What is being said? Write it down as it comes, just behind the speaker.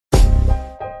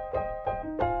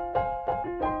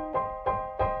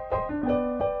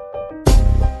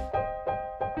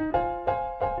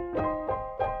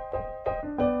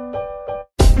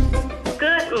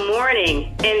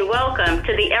Welcome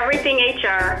to the Everything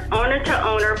HR Owner to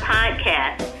Owner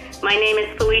podcast. My name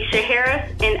is Felicia Harris,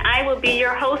 and I will be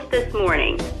your host this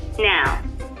morning. Now,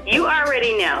 you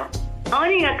already know,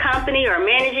 owning a company or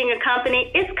managing a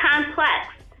company is complex.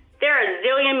 There are a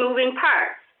zillion moving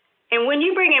parts. And when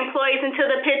you bring employees into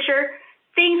the picture,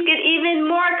 things get even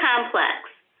more complex.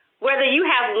 Whether you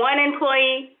have one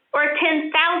employee or 10,000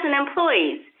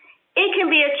 employees, it can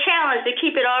be a challenge to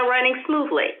keep it all running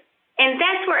smoothly. And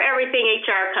that's where Everything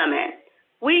HR come in.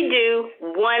 We do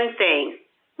one thing.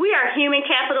 We are human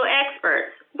capital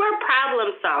experts. We're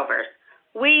problem solvers.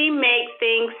 We make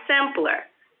things simpler.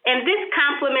 And this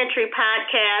complimentary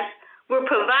podcast will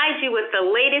provide you with the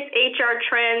latest HR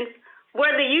trends,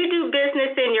 whether you do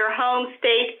business in your home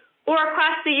state or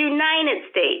across the United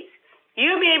States.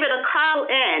 You'll be able to call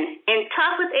in and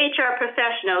talk with HR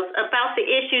professionals about the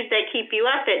issues that keep you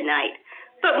up at night.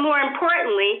 But more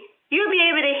importantly, you'll be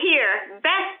able to hear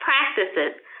best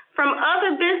practices from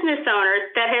other business owners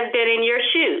that have been in your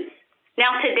shoes.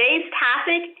 Now, today's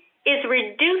topic is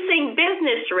reducing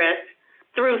business risk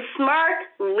through smart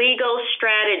legal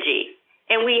strategy.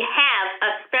 And we have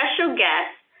a special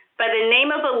guest by the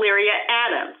name of Illyria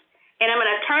Adams. And I'm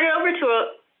going to turn it over to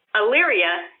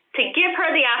Illyria to give her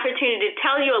the opportunity to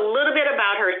tell you a little bit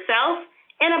about herself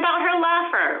and about her law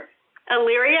firm.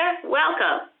 Illyria,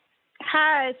 welcome.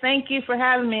 Hi, thank you for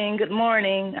having me, and good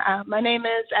morning. My name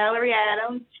is Illyria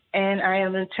Adams, and I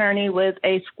am an attorney with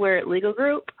A Squared Legal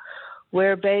Group.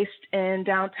 We're based in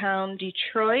downtown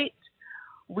Detroit.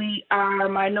 We are a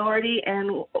minority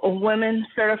and women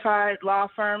certified law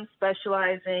firm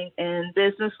specializing in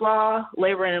business law,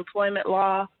 labor and employment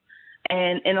law,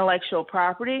 and intellectual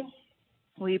property.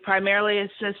 We primarily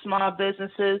assist small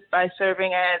businesses by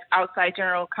serving as outside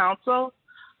general counsel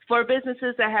for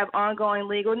businesses that have ongoing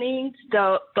legal needs,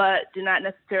 but do not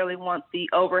necessarily want the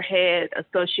overhead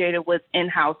associated with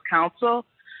in-house counsel.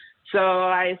 So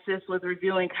I assist with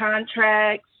reviewing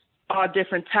contracts, all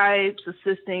different types,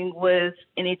 assisting with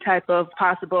any type of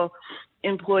possible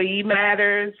employee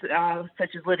matters, such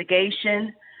as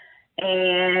litigation,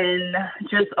 and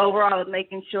just overall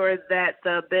making sure that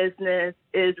the business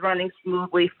is running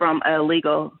smoothly from a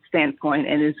legal standpoint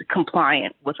and is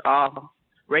compliant with all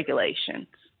regulations.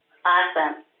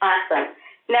 Awesome.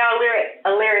 Now,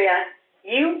 Illyria,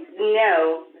 you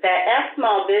know that as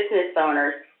small business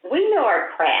owners, we know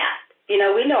our craft. We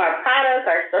know our product,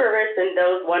 our service, and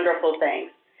those wonderful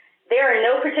things. There are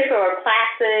no particular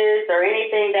classes or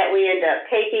anything that we end up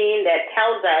taking that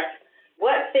tells us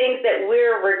what things that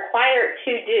we're required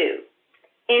to do.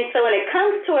 And so when it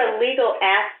comes to a legal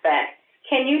aspect,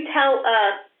 can you tell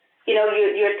us, you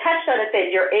touched on it that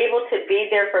you're able to be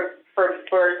there for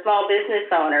small business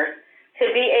owners to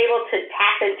be able to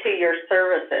tap into your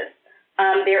services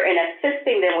there and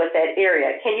assisting them with that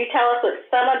area. Can you tell us what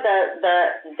some of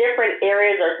the different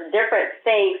areas or different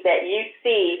things that you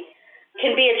see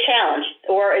can be a challenge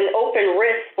or an open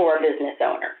risk for a business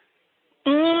owner?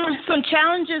 Some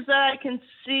challenges that I can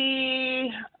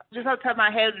see just off the top of my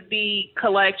head would be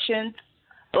collections.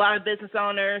 A lot of business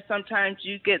owners, sometimes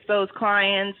you get those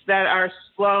clients that are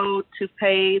slow to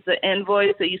pay the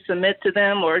invoice that you submit to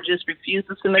them or just refuse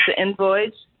to submit the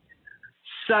invoice.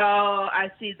 So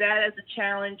I see that as a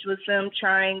challenge with them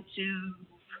trying to,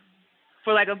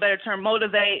 for lack of a better term,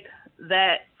 motivate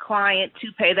that client to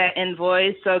pay that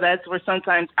invoice. So that's where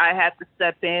sometimes I have to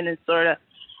step in and sort of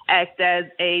act as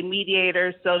a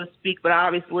mediator, so to speak, but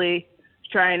obviously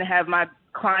trying to have my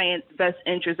client's best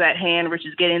interest at hand, which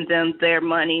is getting them their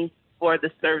money for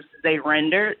the services they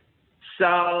rendered.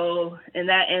 So in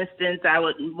that instance, I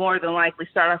would more than likely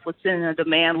start off with sending a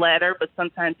demand letter, but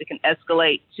sometimes it can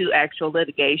escalate to actual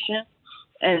litigation.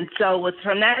 And so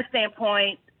from that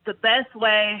standpoint, the best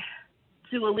way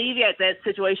to alleviate that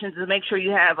situation is to make sure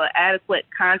you have an adequate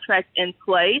contract in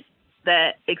place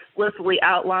that explicitly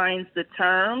outlines the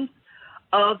terms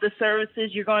of the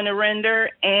services you're going to render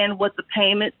and what the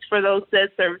payments for those said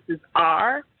services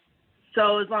are.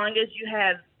 So as long as you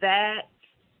have that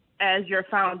as your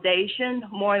foundation,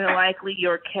 more than likely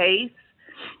your case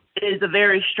is a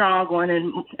very strong one.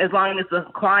 And as long as the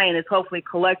client is hopefully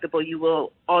collectible, you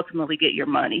will ultimately get your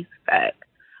money back.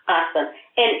 Awesome.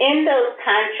 And in those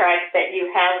contracts that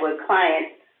you have with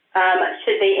clients,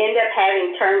 should they end up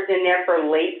having terms in there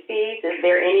for late fees? Is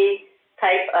there any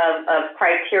type of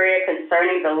criteria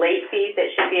concerning the late fees that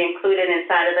should be included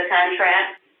inside of the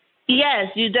contract? Yes,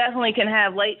 you definitely can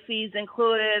have late fees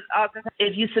included.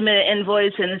 If you submit an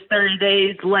invoice and it's 30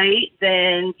 days late,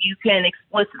 then you can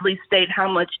explicitly state how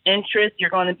much interest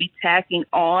you're going to be tacking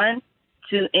on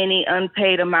to any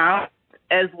unpaid amount,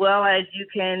 as well as you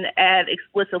can add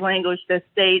explicit language that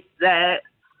states that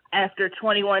after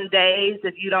 21 days,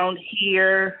 if you don't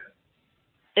hear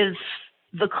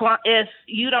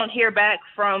back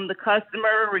from the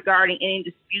customer regarding any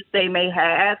disputes they may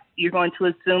have, you're going to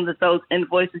assume that those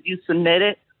invoices you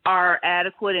submitted are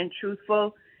adequate and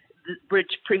truthful,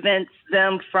 which prevents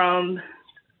them from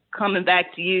coming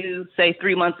back to you, say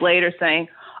 3 months later, saying,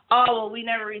 "Oh, well, we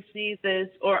never received this,"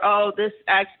 or "Oh, this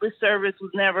service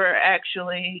was never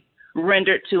actually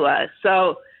rendered to us."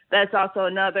 So that's also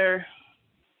another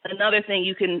thing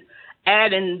you can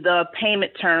add in the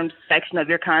payment terms section of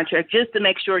your contract, just to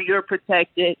make sure you're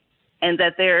protected and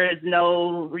that there is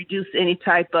no any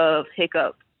type of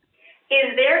hiccup.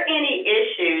 Is there any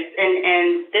issues,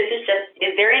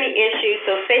 is there any issues,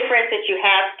 so say for instance you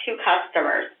have two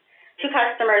customers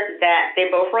that they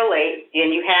both are late,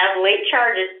 and you have late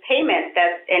charges payment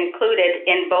that's included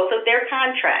in both of their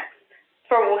contracts.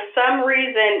 For some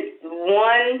reason,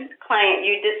 one client,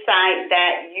 you decide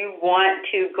that you want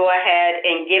to go ahead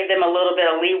and give them a little bit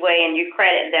of leeway and you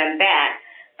credit them back,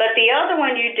 but the other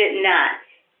one you did not.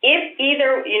 If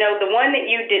either, the one that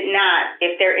you did not,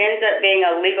 if there ends up being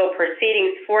a legal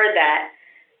proceedings for that,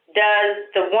 does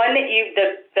the one that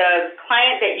the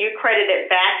client that you credited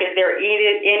back, is there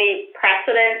any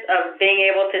precedence of being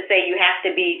able to say you have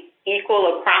to be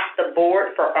equal across the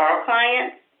board for all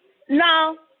clients?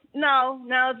 No.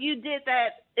 Now, if you did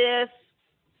that, if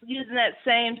using that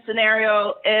same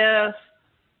scenario, if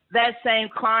that same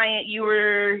client,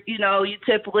 you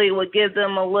typically would give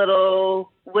them a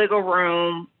little wiggle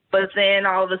room, but then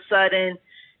all of a sudden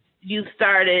you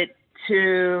started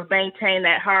to maintain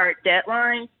that hard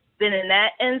deadline, then in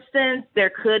that instance, there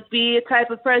could be a type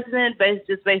of precedent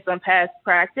based on past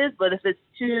practice. But if it's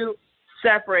two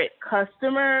separate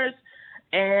customers,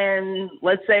 and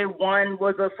let's say one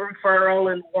was a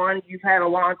referral and one you've had a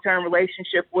long-term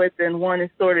relationship with and one is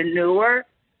sort of newer,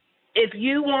 if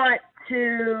you want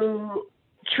to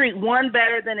treat one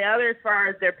better than the other as far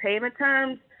as their payment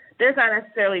terms, there's not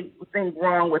necessarily anything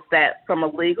wrong with that from a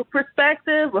legal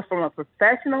perspective, or from a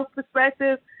professional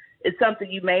perspective. It's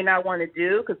something you may not want to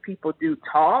do because people do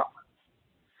talk.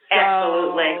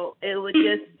 Absolutely. So it would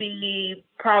just be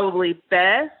probably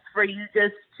best for you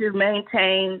just to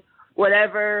maintain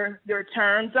whatever your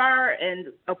terms are and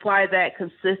apply that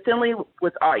consistently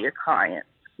with all your clients.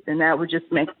 And that would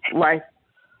just make life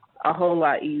a whole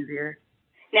lot easier.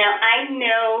 Now, I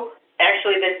know,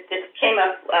 actually, this came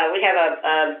up. We have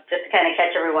just to kind of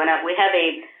catch everyone up, we have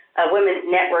a women's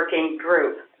networking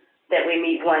group that we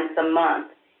meet once a month.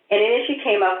 And an issue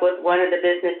came up with one of the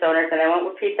business owners, and I won't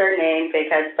repeat their name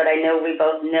but I know we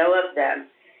both know of them.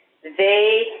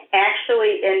 They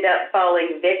actually end up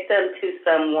falling victim to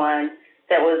someone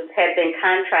that had been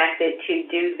contracted to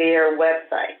do their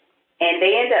website. And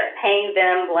they end up paying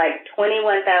them like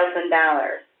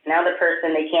 $21,000. Now the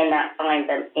person, they cannot find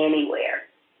them anywhere.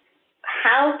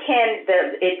 How can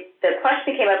the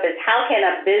question came up is, how can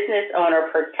a business owner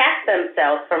protect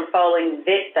themselves from falling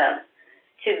victim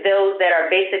to those that are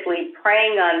basically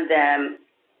preying on them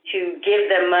to give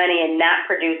them money and not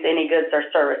produce any goods or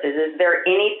services? Is there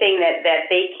anything that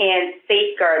they can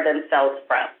safeguard themselves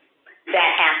from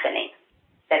that happening,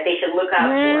 that they should look out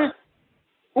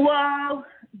for? Well,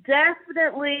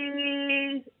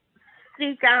 definitely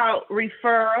seek out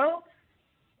referrals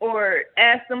or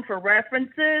ask them for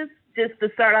references just to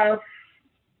start off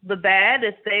the bat.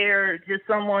 If they're just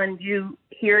someone you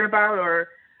hear about, or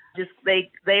just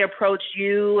they approach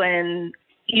you and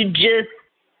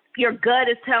your gut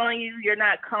is telling you you're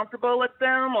not comfortable with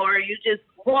them, or you just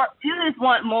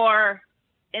want more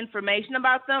information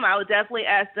about them, I would definitely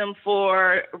ask them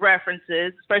for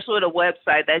references, especially with a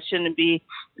website. That shouldn't be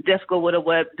difficult with a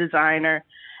web designer.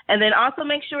 And then also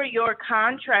make sure your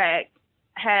contract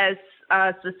has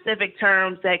specific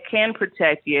terms that can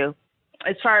protect you.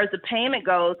 As far as the payment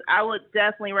goes, I would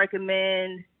definitely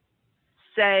recommend,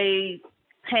 say,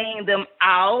 paying them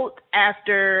out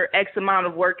after X amount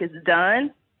of work is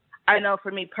done. I know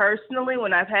for me personally,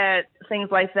 when I've had things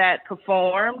like that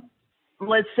performed,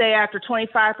 let's say after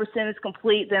 25% is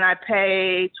complete, then I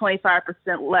pay 25%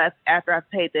 less after I've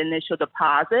paid the initial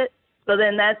deposit. So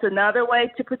then that's another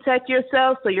way to protect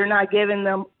yourself, so you're not giving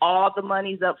them all the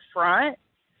monies up front.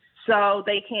 So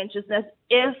they can't just,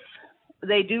 if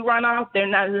they do run off, they're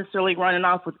not necessarily running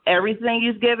off with everything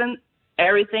you've given,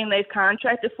 everything they've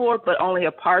contracted for, but only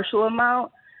a partial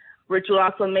amount, which will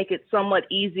also make it somewhat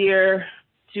easier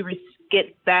to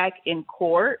get back in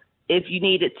court if you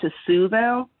needed to sue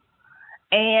them.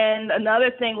 And another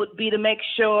thing would be to make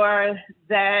sure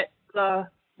that the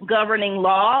governing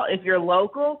law, if you're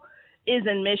local, is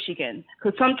in Michigan.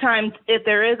 Because sometimes if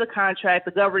there is a contract,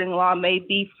 the governing law may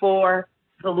be for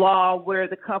the law where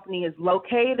the company is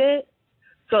located.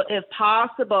 So if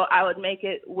possible, I would make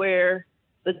it where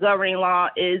the governing law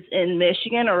is in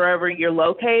Michigan or wherever you're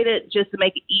located, just to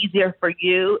make it easier for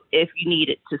you if you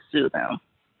needed to sue them.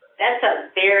 That's a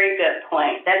very good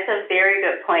point.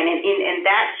 And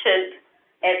that should,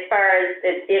 as far as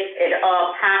if at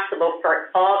all possible, for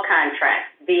all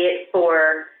contracts, be it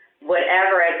for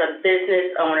whatever as a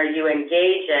business owner you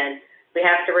engage in, we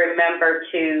have to remember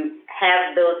to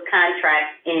have those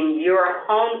contracts in your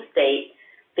home state,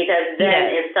 because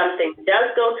then if something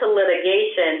does go to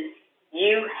litigation,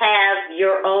 you have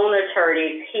your own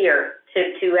attorneys here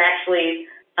to actually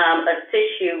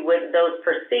assist you with those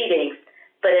proceedings.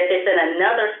 But if it's in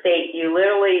another state, you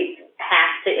literally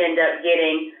have to end up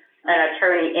getting an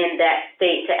attorney in that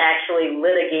state to actually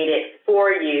litigate it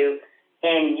for you,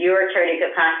 and your attorney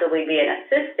could possibly be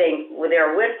assisting with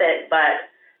it, but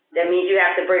that means you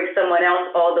have to bring someone else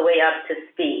all the way up to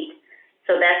speed.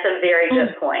 So that's a very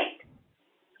good point.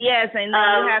 Yes, and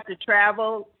then you have to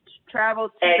travel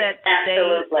to that state.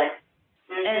 Absolutely.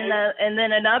 And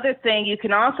then another thing you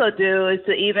can also do is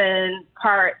to even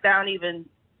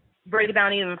break it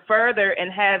down even further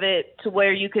and have it to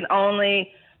where you can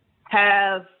only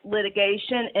have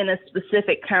litigation in a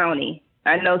specific county.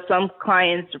 I know some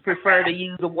clients prefer to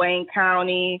use the Wayne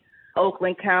County,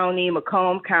 Oakland County,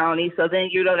 Macomb County, so then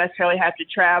you don't necessarily have to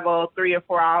travel 3 or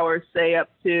 4 hours, say, up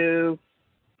to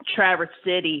Traverse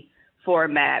City for a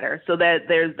matter. So that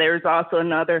there's also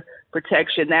another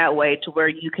protection that way, to where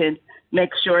you can make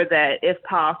sure that, if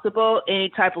possible, any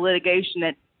type of litigation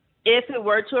that, if it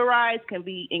were to arise, can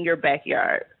be in your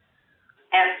backyard.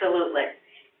 Absolutely.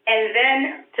 And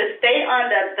then to stay on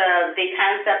the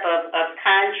concept of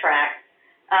contract,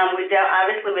 we've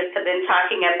been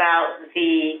talking about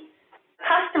the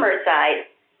customer side.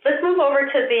 Let's move over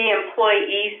to the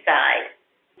employee side.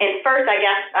 And first, I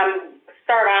guess,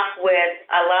 start off with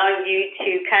allowing you to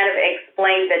kind of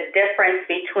explain the difference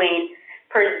between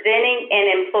presenting an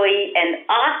employee an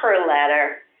offer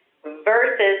letter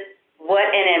versus what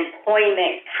an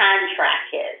employment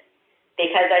contract is.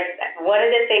 Because one of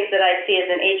the things that I see as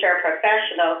an HR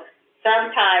professional,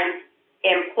 sometimes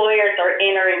employers are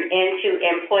entering into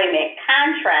employment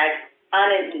contracts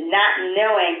not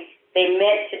knowing they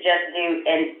meant to just do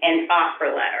an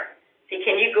offer letter. So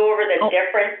can you go over the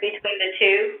difference between the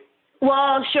two?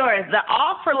 Well, sure. The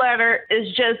offer letter is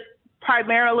just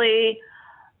primarily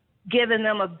giving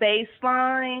them a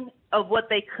baseline of what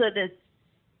they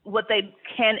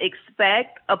can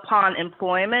expect upon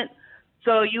employment.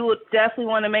 So you would definitely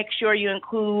want to make sure you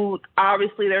include,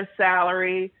 obviously, their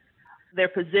salary, their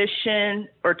position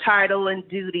or title and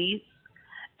duties.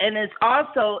 And it's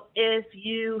also, if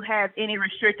you have any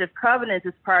restrictive covenants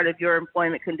as part of your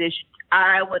employment conditions,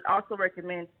 I would also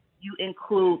recommend you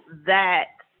include that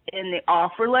in the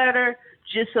offer letter,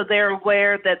 just so they're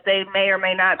aware that they may or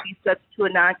may not be subject to a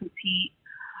non-compete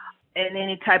and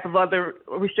any type of other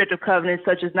restrictive covenants,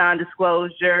 such as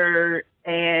non-disclosure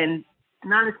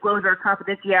or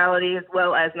confidentiality, as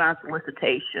well as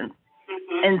non-solicitation.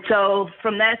 Mm-hmm. And so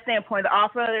from that standpoint, the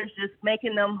offer letter is just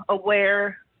making them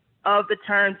aware of the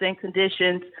terms and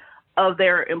conditions of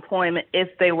their employment if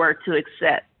they were to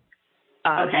accept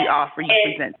the offer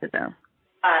you present to them.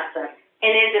 Awesome.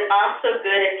 And is it also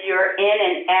good if you're in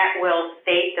an at-will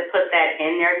state to put that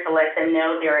in there to let them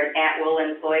know they're an at-will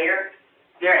employer?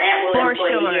 You're an at-will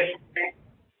employee.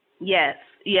 Sure.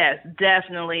 Yes,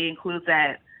 definitely include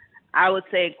that. I would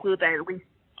say include that at least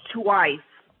twice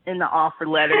in the offer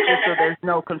letter, just so there's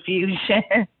no confusion.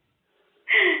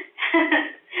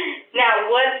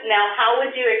 Now, how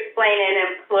would you explain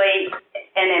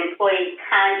an employee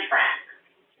contract?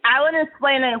 I would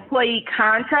explain an employee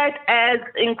contract as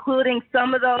including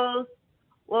some of those,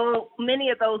 many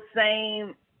of those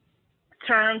same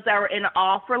terms that were in the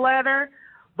offer letter,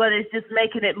 but it's just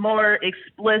making it more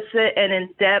explicit and in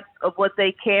depth of what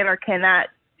they can or cannot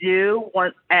do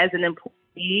as an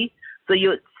employee. So you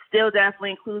would still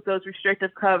definitely include those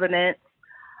restrictive covenants,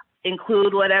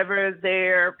 include whatever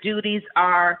their duties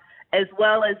are, as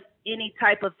well as any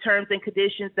type of terms and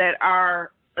conditions that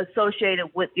are associated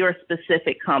with your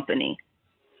specific company.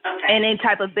 Okay. And any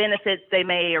type of benefits they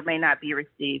may or may not be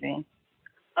receiving.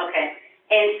 Okay.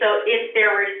 And so if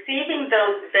they're receiving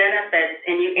those benefits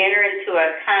and you enter into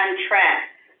a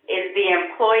contract, is the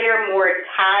employer more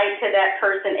tied to that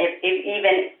person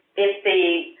even if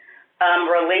the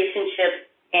relationship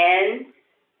ends?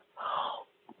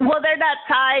 Well, they're not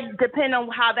tied depending on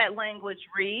how that language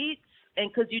reads. And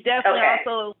because you definitely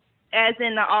also, as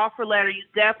in the offer letter, you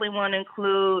definitely want to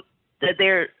include that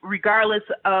they're, regardless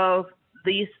of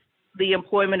the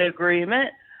employment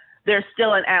agreement, they're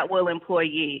still an at-will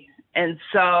employee. And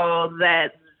so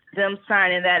that them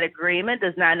signing that agreement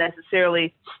does not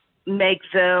necessarily make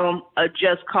them a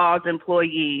just cause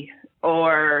employee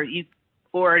or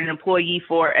an employee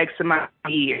for X amount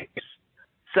of years.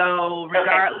 So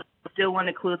regardless, we still want to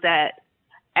include that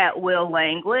at will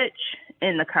language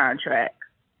in the contract.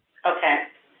 Okay.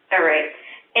 All right.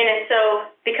 And so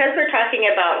because we're talking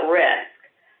about risk,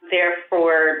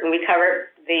 therefore we've covered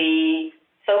the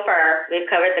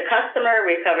customer,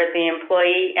 we've covered the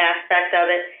employee aspect of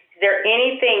it. Is there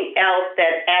anything else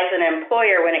that as an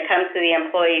employer, when it comes to the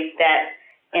employees, that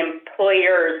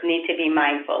employers need to be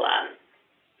mindful of?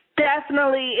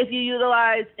 Definitely, if you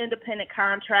utilize independent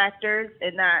contractors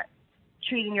and not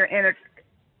treating your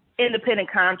independent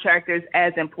contractors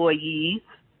as employees.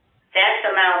 That's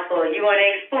a mouthful. You want to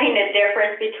explain the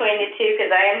difference between the two? Because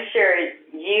I am sure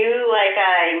you, like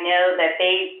I, know that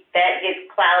that gets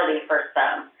cloudy for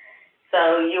some.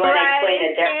 So you want to explain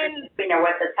the difference between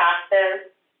what the cost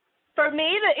is? For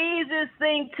me, the easiest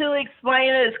thing to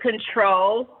explain is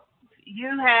control.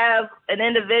 You have an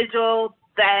individual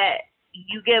that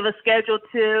you give a schedule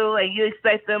to and you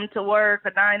expect them to work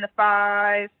a 9 to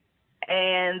 5,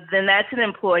 and then that's an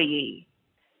employee.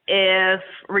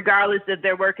 Regardless if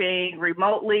they're working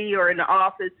remotely or in the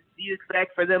office, you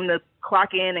expect for them to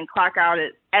clock in and clock out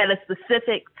at a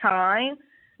specific time,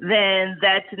 then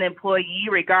that's an employee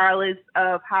regardless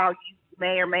of how you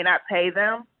may or may not pay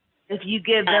them. If you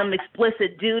give them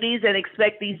explicit duties and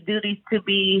expect these duties to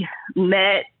be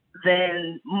met,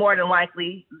 then more than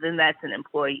likely, then that's an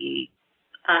employee.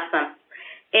 Awesome.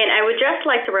 And I would just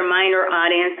like to remind our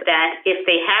audience that if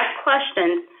they have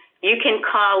questions, you can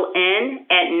call in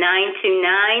at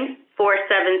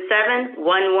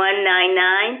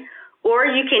 929-477-1199, or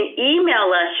you can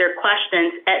email us your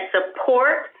questions at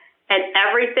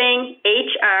support@everythinghr,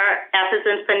 F as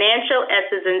in financial,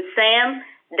 S as in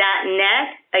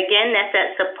Sam.net. Again, that's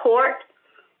at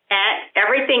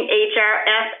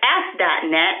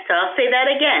support@everythinghrff.net. So I'll say that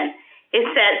again.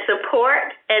 It's at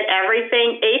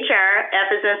support@everythinghr,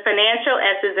 F as in financial,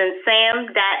 S as in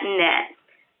Sam.net.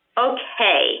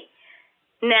 Okay.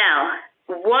 Now,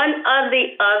 one of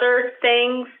the other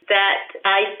things that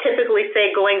I typically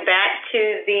say, going back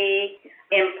to the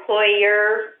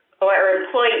employer or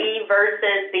employee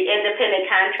versus the independent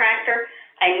contractor,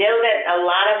 I know that a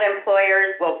lot of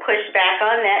employers will push back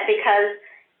on that because,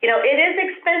 it is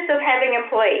expensive having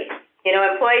employees.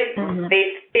 Employees,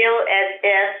 they feel as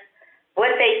if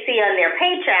what they see on their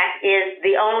paycheck is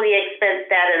the only expense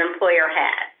that an employer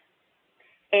has.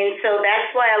 And so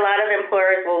that's why a lot of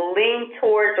employers will lean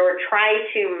towards or try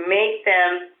to make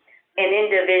them an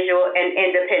individual and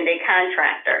independent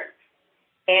contractor.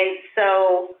 And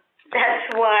so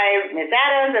that's why Ms.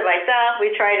 Adams and myself, we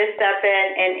try to step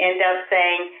in and end up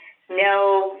saying,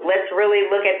 no, let's really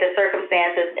look at the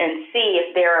circumstances and see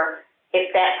if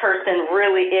that person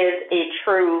really is a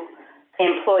true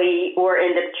employee or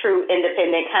true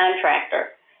independent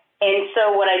contractor. And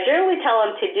so what I generally tell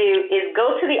them to do is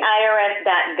go to the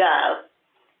IRS.gov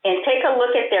and take a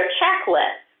look at their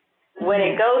checklist when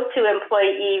it goes to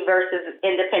employee versus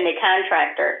independent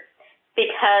contractor,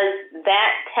 because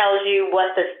that tells you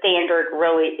what the standard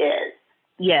really is.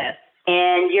 Yes.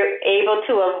 And you're able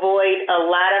to avoid a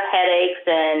lot of headaches,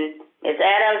 and Ms.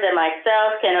 Adams and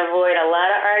myself can avoid a lot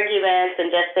of arguments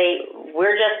and just say,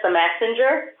 we're just the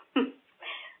messenger.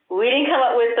 We didn't come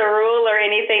up with the rule or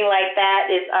anything like that.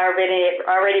 It's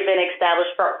already been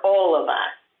established for all of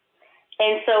us.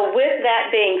 And so with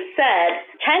that being said,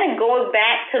 kind of going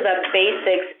back to the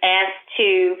basics as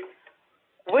to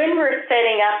when we're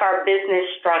setting up our business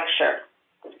structure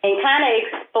and kind of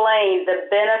explain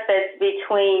the benefits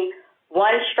between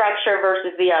one structure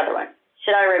versus the other one.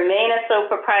 Should I remain a sole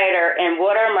proprietor, and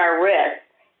what are my risks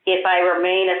if I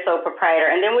remain a sole proprietor?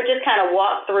 And then we'll just kind of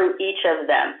walk through each of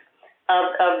them.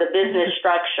 Of the business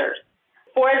structures.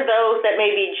 For those that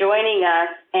may be joining us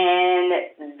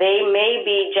and they may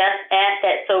be just at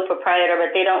that sole proprietor,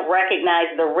 but they don't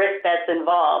recognize the risk that's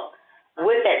involved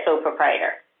with that sole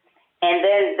proprietor. And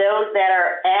then those that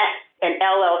are at an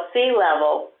LLC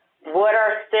level, what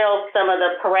are still some of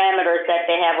the parameters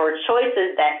that they have or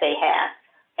choices that they have?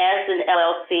 As an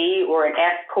LLC or an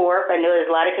S Corp, I know there's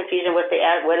a lot of confusion with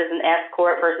what is an S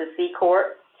Corp versus C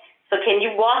Corp. So can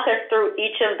you walk us through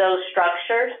each of those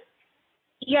structures?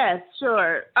 Yes,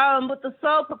 sure. With the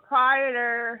sole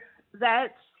proprietor,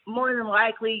 that's more than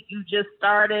likely you just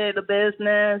started a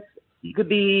business. You could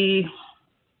be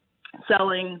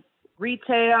selling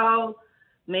retail.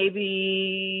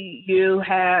 Maybe you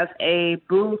have a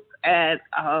booth at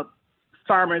a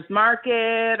farmer's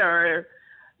market or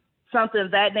something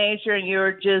of that nature and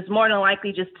you're just more than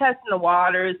likely just testing the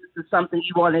waters, this is something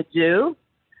you want to do.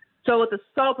 So with the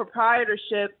sole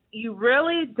proprietorship, you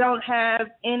really don't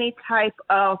have any type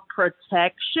of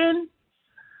protection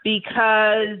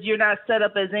because you're not set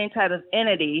up as any type of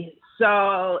entity.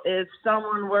 So if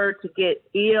someone were to get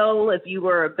ill, if you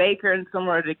were a baker and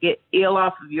someone were to get ill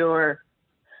off of your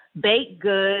baked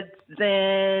goods,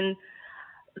 then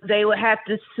they would have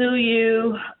to sue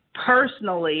you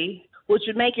personally, which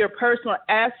would make your personal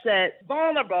assets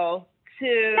vulnerable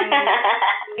to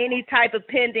any type of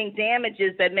pending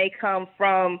damages that may come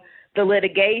from the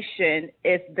litigation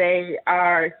if they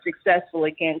are successful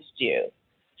against you.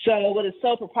 So with a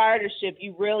sole proprietorship,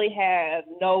 you really have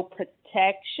no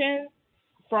protection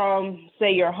from,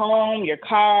 say, your home, your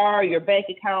car, your bank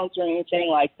accounts, or anything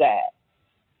like that.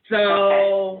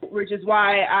 So, which is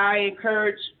why I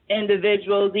encourage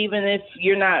individuals, even if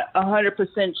you're not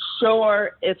 100%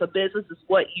 sure if a business is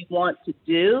what you want to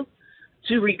do,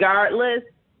 to regardless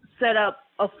set up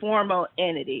a formal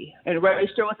entity and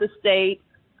register with the state.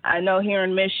 I know here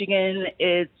in Michigan,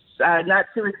 it's not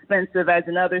too expensive as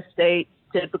in other states.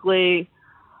 Typically,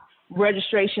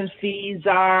 registration fees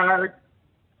are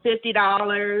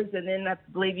 $50, and then I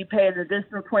believe you pay an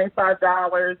additional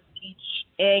 $25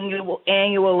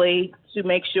 annually to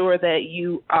make sure that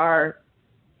you are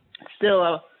still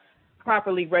a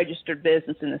properly registered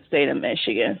business in the state of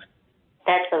Michigan.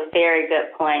 That's a very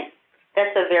good point.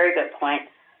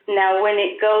 Now, when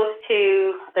it goes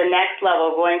to the next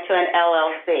level, going to an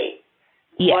LLC,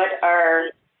 yes.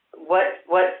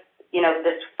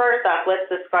 This first off, let's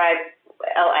describe,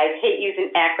 I hate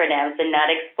using acronyms and not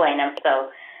explain them. So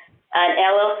an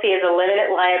LLC is a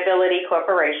limited liability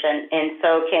corporation, and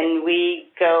so can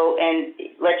we go and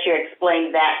let you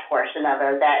explain that portion of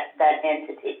it, that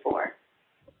entity for us?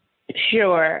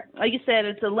 Sure. Like you said,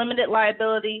 it's a limited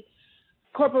liability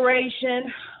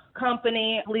corporation,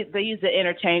 company. I believe they use it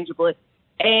interchangeably.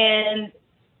 And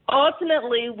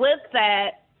ultimately with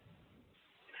that,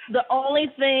 the only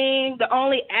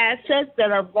assets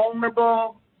that are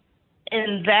vulnerable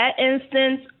in that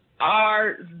instance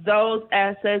are those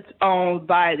assets owned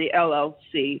by the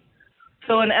LLC.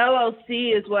 So an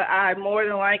LLC is what I more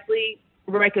than likely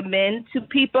recommend to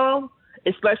people,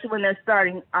 especially when they're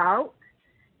starting out,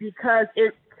 because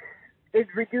it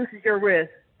reduces your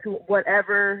risk to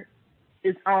whatever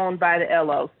is owned by the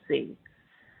LLC.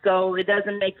 So it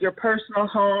doesn't make your personal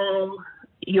home,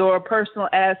 your personal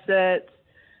assets,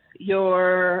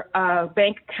 your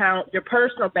bank account, your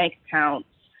personal bank accounts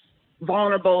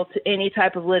vulnerable to any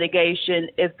type of litigation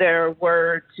if there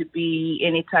were to be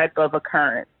any type of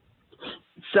occurrence.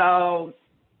 So,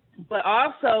 but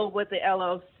also with the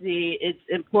LLC, it's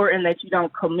important that you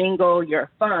don't commingle your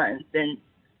funds and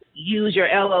use your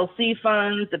LLC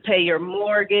funds to pay your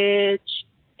mortgage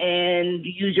and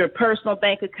use your personal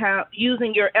bank account,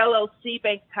 using your LLC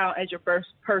bank account as your first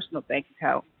personal bank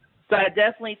account. So I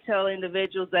definitely tell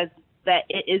individuals that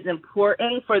it is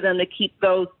important for them to keep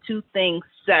those two things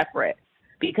separate,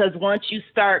 because once you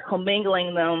start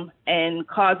commingling them and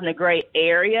causing a gray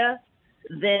area,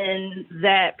 then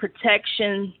that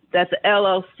protection that the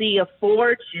LLC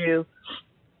affords you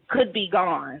could be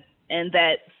gone, and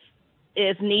that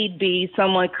if need be,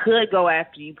 someone could go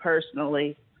after you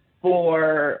personally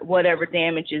for whatever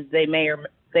damages they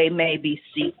may be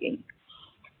seeking.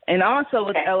 And also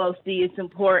with LLC, it's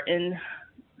important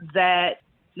that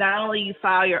not only you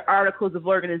file your articles of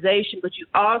organization, but you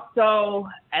also,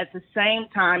 at the same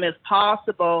time, if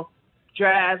possible,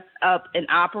 draft up an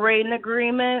operating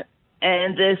agreement.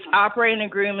 And this operating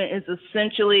agreement is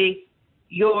essentially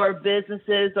your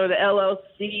business's or the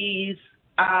LLC's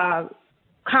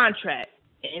contract.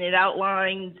 And it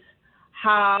outlines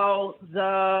how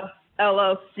the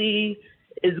LLC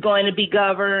is going to be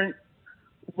governed,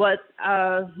 what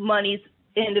monies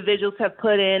individuals have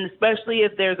put in, especially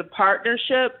if there's a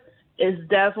partnership. It's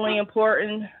definitely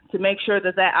important to make sure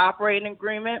that that operating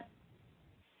agreement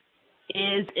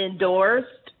is endorsed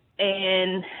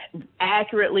and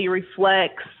accurately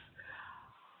reflects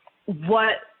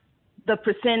what the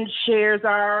percentage shares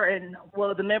are and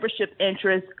the membership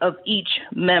interests of each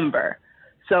member.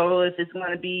 So if it's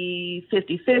going to be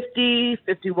 50-50,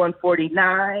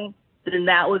 51-49, then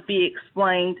that would be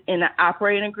explained in the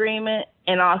operating agreement,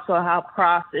 and also how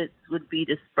profits would be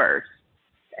dispersed,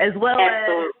 as well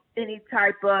as any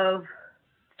type of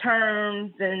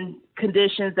terms and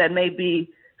conditions that may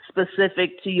be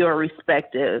specific to your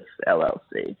respective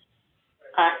LLC.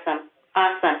 Awesome.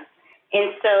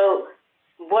 And so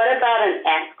what about an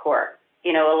S Corp? A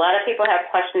lot of people have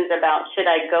questions about, should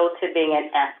I go to being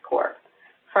an S Corp?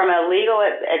 From a legal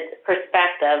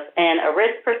perspective and a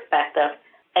risk perspective,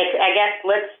 I guess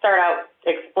let's start out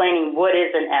explaining what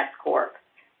is an S Corp,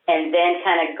 and then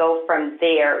kind of go from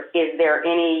there. Is there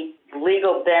any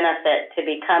legal benefit to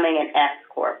becoming an S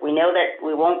Corp? We know that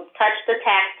we won't touch the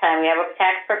tax time. We have a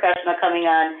tax professional coming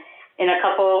on in a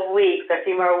couple of weeks, a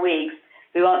few more weeks.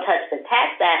 We won't touch the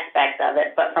tax aspect of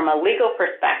it, but from a legal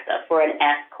perspective for an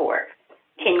S Corp,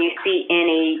 can you see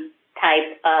any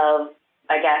type of,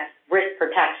 I guess, risk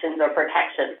protections or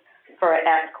protections for an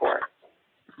S Corp?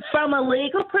 From a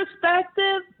legal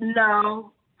perspective,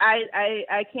 no.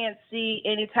 I can't see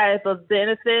any type of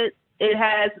benefit it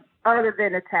has other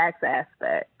than the tax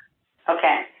aspect.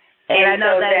 Okay. And I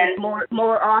know that is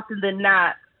more often than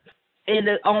not in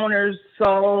the owner's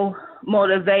sole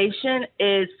motivation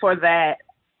is for that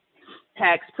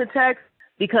tax protection,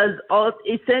 because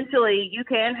essentially you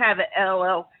can have an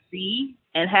LLC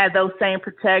and have those same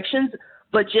protections,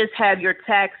 but just have your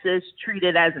taxes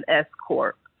treated as an S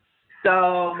Corp.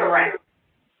 So correct.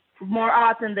 More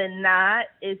often than not,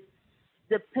 it's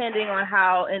depending on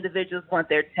how individuals want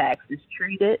their taxes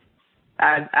treated.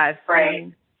 I've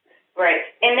seen. Right.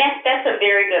 And that's a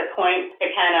very good point to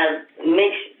kind of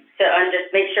just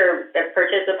make sure that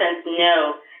participants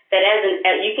know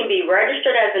that you can be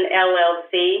registered as an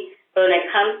LLC, but when it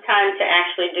comes time to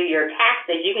actually do your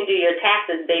taxes, you can do your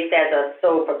taxes based as a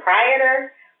sole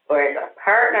proprietor or as a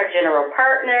partner, general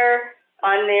partner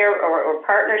on there, or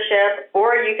partnership,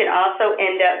 or you can also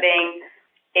end up being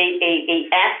a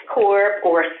S Corp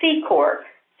or a C Corp.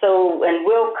 So, and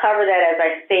we'll cover that, as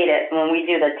I stated, when we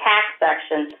do the tax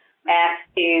section, as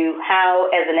to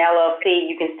how, as an LLC,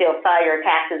 you can still file your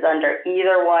taxes under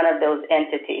either one of those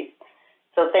entities.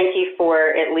 So thank you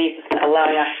for at least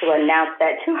allowing us to announce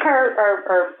that to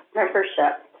our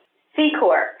membership. C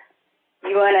Corp.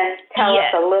 You want to tell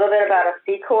us a little bit about a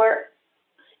C Corp?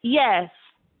 Yes.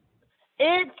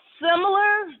 It's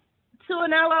similar to an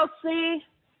LLC.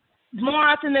 More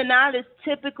often than not, it's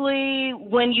typically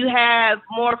when you have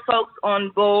more folks on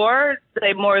board,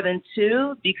 say more than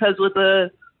two, because with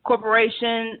a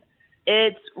corporation,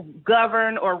 it's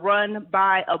governed or run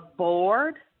by a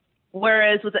board,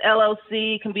 whereas with the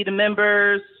LLC, it can be the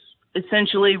members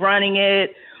essentially running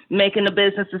it, making the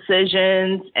business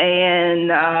decisions,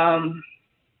 and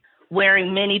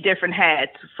wearing many different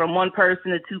hats, from one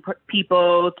person to two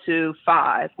people to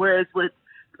five. Whereas with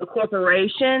a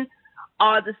corporation,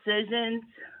 all decisions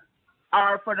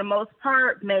are, for the most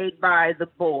part, made by the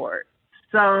board.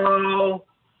 So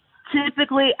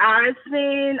typically, I've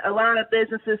seen a lot of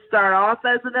businesses start off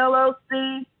as an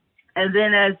LLC, and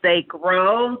then as they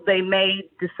grow, they may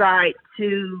decide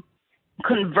to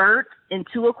convert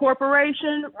into a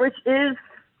corporation, which is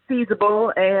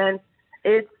feasible, and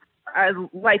I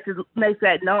like to make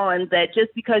that known that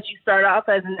just because you start off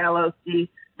as an LLC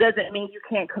doesn't mean you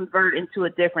can't convert into a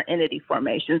different entity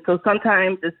formation. So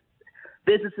sometimes as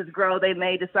businesses grow, they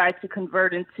may decide to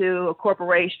convert into a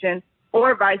corporation,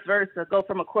 or vice versa, go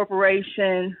from a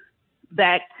corporation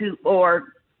back to,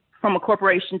 or from a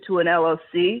corporation to an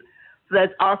LLC. So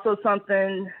that's also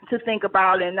something to think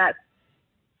about, and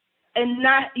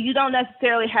you don't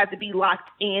necessarily have to be locked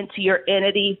into your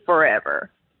entity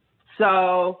forever.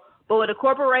 So, but with a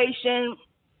corporation,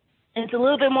 it's a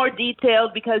little bit more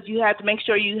detailed because you have to make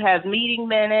sure you have meeting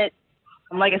minutes.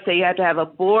 And like I say, you have to have a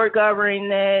board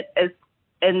governing it,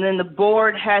 and then the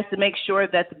board has to make sure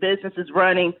that the business is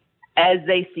running as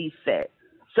they see fit.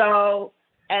 So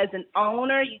as an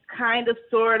owner, you kind of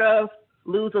sort of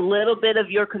lose a little bit of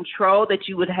your control that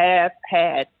you would have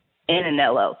had in an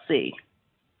LLC.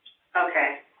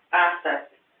 Okay, awesome.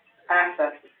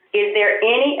 Is there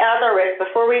any other risk?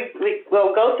 Before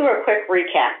we'll go through a quick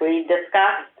recap. We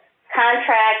discussed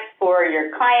contracts for your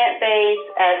client base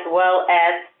as well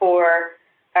as for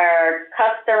our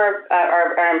customer,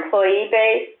 our employee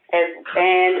base,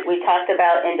 and we talked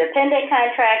about independent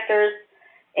contractors,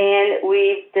 and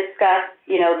we discussed,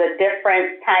 the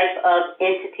different type of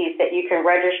entities that you can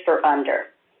register under.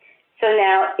 So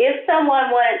now, if someone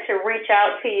wanted to reach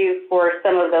out to you for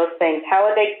some of those things,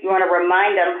 you want to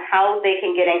remind them how they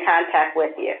can get in contact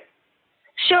with you?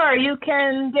 Sure. You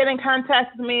can get in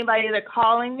contact with me by either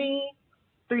calling me,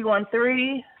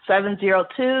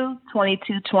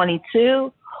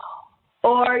 313-702-2222,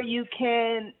 or you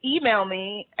can email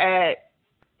me at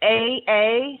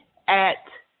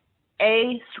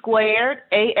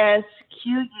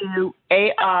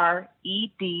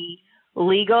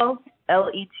legal,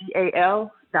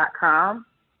 legal.com,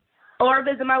 or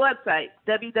visit my website,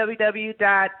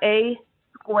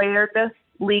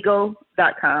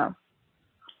 www.asquaredlegal.com.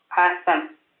 Awesome.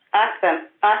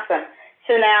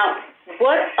 So now,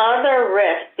 what other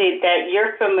risks that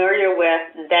you're familiar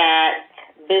with that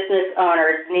business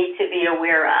owners need to be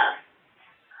aware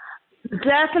of?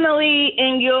 Definitely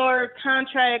in your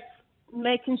contracts,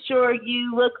 making sure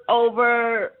you look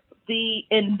over the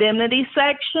indemnity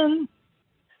section.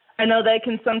 I know that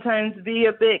can sometimes be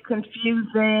a bit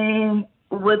confusing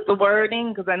with the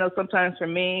wording, because I know sometimes for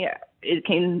me it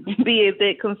can be a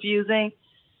bit confusing.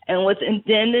 And with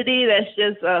indemnity, that's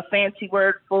just a fancy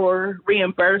word for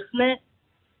reimbursement.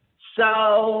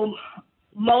 So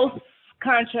most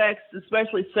contracts,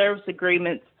 especially service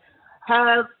agreements,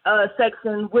 have a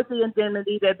section with the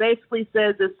indemnity that basically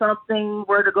says if something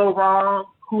were to go wrong,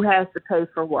 who has to pay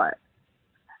for what.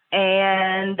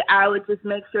 And I would just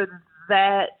make sure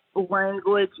that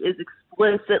language is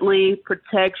explicitly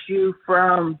protects you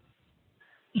from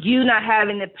you not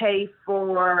having to pay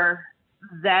for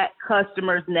that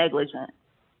customer's negligence.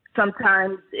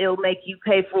 Sometimes it'll make you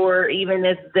pay for, even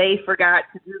if they forgot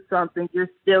to do something, you're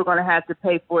still going to have to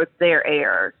pay for their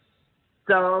errors.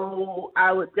 So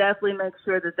I would definitely make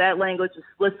sure that that language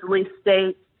explicitly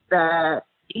states that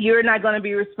you're not going to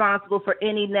be responsible for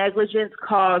any negligence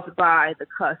caused by the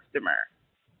customer.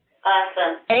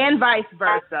 Awesome. And vice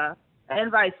versa.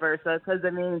 Because, I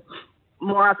mean,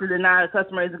 more often than not, a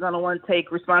customer isn't going to want to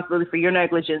take responsibility for your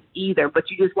negligence either, but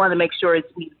you just want to make sure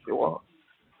it's mutual.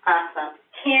 Awesome.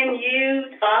 Can you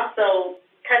also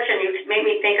touch on, you made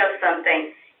me think of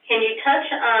something. Can you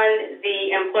touch on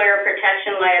the employer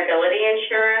protection liability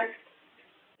insurance?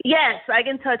 Yes, I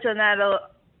can touch on that a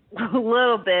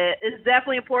little bit. It's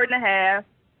definitely important to have,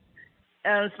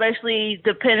 especially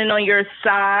depending on your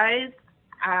size.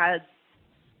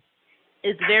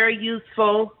 It's very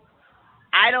useful.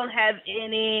 I don't have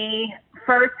any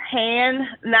first-hand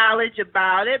knowledge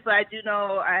about it, but I do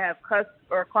know I have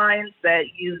clients that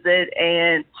use it,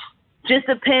 and just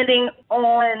depending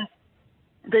on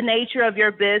the nature of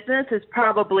your business is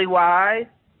probably wise,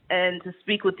 and to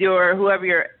speak with whoever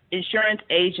your insurance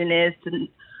agent is to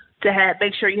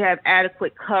make sure you have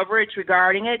adequate coverage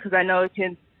regarding it, because I know it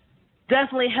can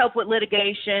definitely help with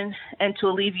litigation and to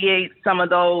alleviate some of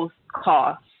those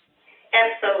costs.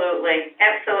 Absolutely.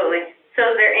 So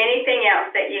is there anything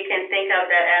else that you can think of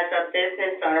that as a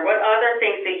business owner? What other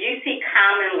things do you see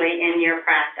commonly in your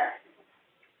practice?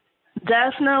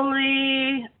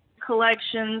 Definitely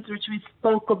collections, which we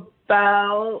spoke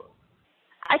about.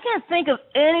 I can't think of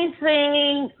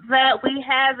anything that we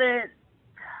haven't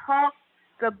talked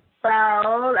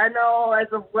about. I know as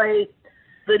of late,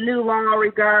 the new law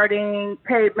regarding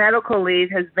paid medical leave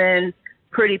has been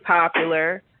pretty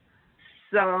popular.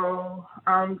 So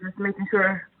just making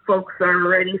sure folks are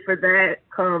ready for that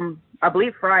come, I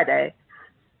believe, Friday,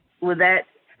 when that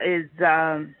is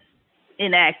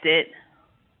enacted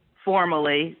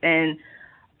formally, and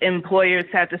employers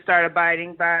have to start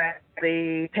abiding by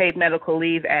the Paid Medical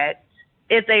Leave Act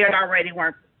if they already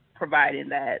weren't providing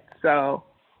that. So,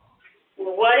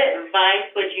 what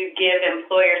advice would you give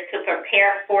employers to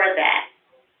prepare for that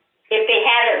if they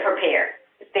haven't prepared?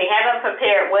 If they haven't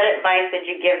prepared, what advice would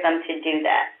you give them to do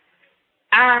that?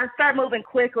 Start moving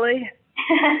quickly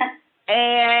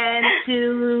and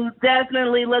to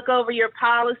definitely look over your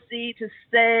policy to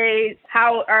say,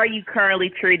 how are you currently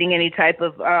treating any type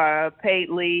of paid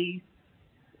leave,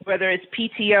 whether it's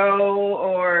PTO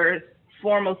or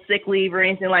formal sick leave or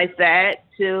anything like that,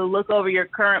 to look over your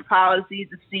current policies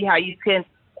to see how you can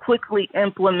quickly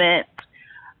implement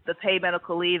the Paid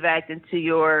Medical Leave Act into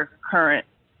your current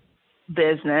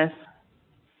business.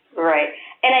 Right.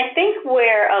 And I think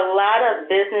where a lot of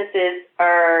businesses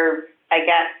are, I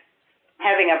guess,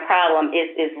 having a problem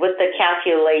is with the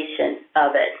calculation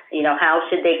of it. You know, how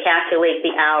should they calculate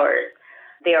the hours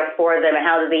there for them, and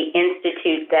how do they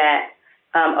institute that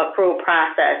accrual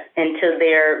process into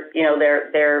their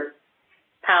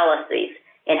policies,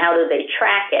 and how do they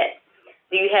track it?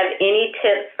 Do you have any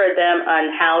tips for them on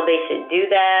how they should do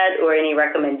that, or any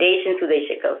recommendations who they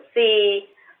should go see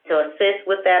to assist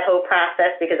with that whole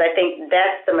process? Because I think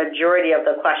that's the majority of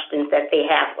the questions that they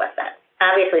have with it.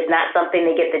 Obviously, it's not something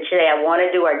they get to say, I want to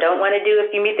do or don't want to do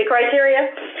if you meet the criteria.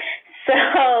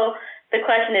 So the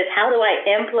question is, how do I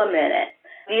implement it?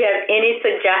 Do you have any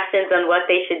suggestions on what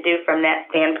they should do from that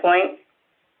standpoint?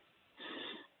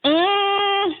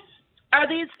 Are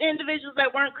these individuals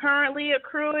that weren't currently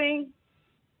accruing?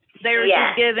 They were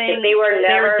just giving. If they were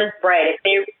never right.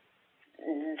 If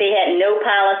they had no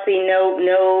policy,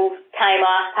 no time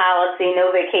off policy, no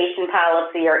vacation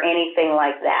policy, or anything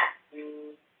like that.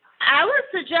 I would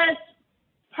suggest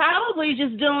probably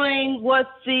just doing what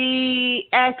the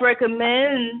Act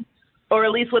recommends, or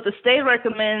at least what the state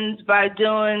recommends, by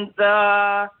doing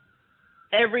the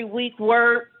every week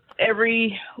work,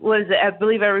 every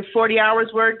 40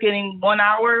 hours work, getting 1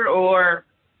 hour, or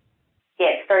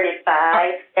it's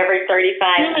 35, every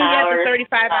 35 hours. After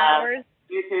 35 hours?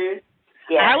 Mm-hmm.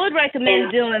 Yeah. I would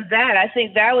recommend doing that. I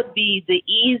think that would be the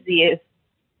easiest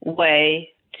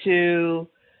way to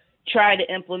try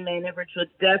to implement it, which would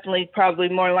definitely probably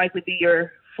more likely be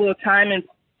your full-time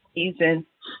employees. And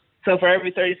so for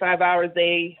every 35 hours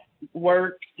they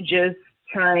work, just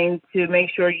trying to make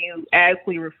sure you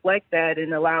adequately reflect that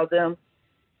and allow them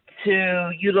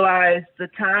to utilize the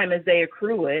time as they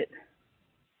accrue it.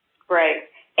 Right.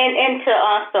 And to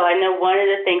also, I know one of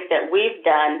the things that we've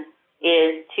done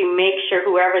is to make sure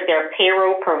whoever their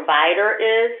payroll provider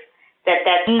is, that's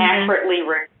accurately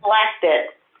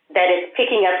reflected, that it's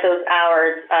picking up those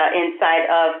hours inside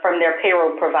of from their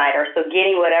payroll provider. So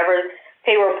getting whatever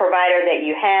payroll provider that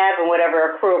you have and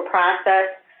whatever accrual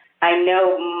process. I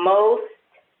know most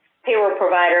payroll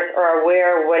providers are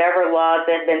aware of whatever laws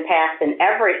that have been passed in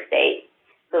every state,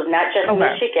 so not just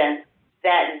Michigan,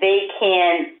 that they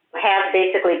can have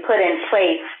basically put in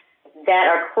place that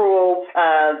accrual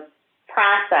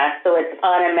process, so it's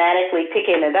automatically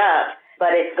picking it up.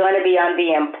 But it's going to be on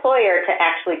the employer to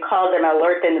actually call them,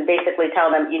 alert them, and basically tell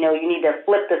them, you need to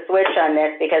flip the switch on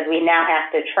this because we now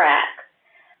have to track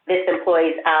this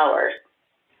employee's hours.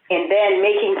 And then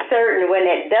making certain when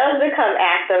it does become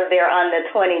active there on the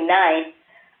 29th,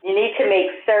 you need to make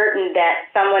certain that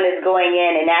someone is going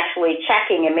in and actually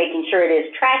checking and making sure it is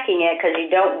tracking it, because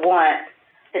you don't want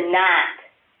to not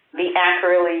be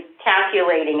accurately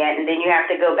calculating it, and then you have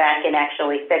to go back and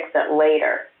actually fix it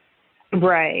later.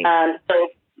 Right. So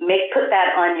put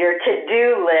that on your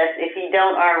to-do list if you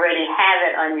don't already have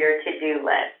it on your to-do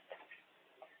list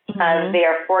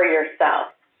there for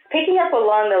yourself. Picking up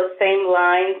along those same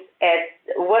lines,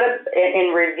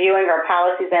 in reviewing our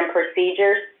policies and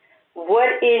procedures,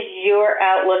 what is your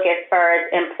outlook as far as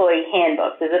employee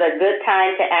handbooks? Is it a good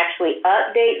time to actually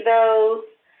update those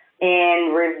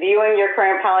and reviewing your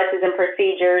current policies and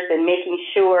procedures and making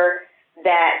sure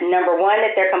that, number one,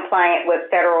 that they're compliant with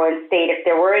federal and state, if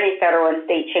there were any federal and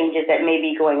state changes that may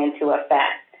be going into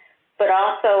effect, but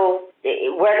also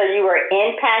whether you were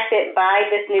impacted by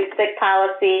this new sick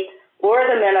policy or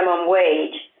the minimum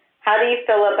wage, how do you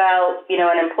feel about,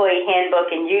 an employee handbook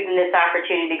and using this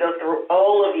opportunity to go through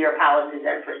all of your policies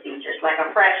and procedures, like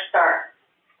a fresh start?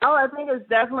 Oh, I think it's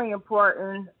definitely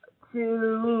important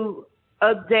to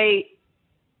update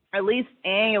at least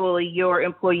annually your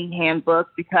employee handbook,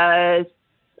 because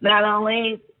not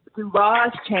only do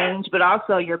laws change, but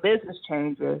also your business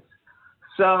changes.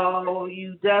 So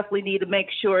you definitely need to make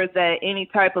sure that any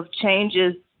type of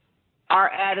changes are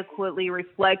adequately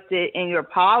reflected in your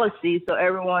policy so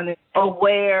everyone is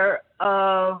aware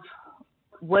of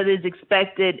what is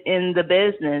expected in the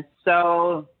business.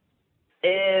 So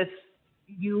if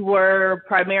you were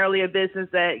primarily a business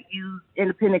that used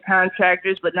independent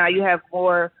contractors, but now you have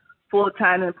more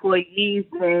full-time employees,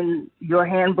 then your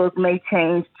handbook may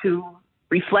change to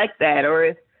reflect that. Or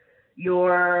if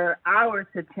your hours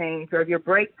have changed, or if your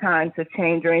break times have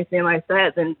changed or anything like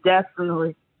that, then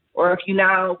definitely, or if you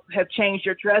now have changed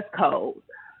your dress code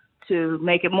to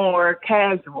make it more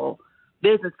casual,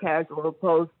 business casual,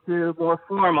 opposed to more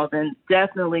formal, then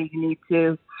definitely you need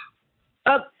to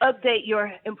update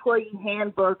your employee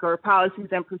handbook or policies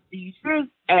and procedures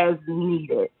as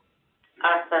needed.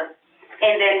 Awesome.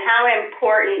 And then how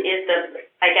important is the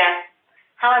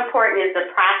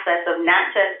process of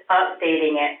not just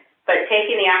updating it, but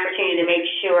taking the opportunity to make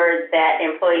sure that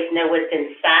employees know what's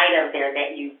inside of there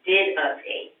that you did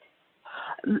update?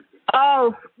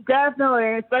 Oh,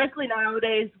 definitely, especially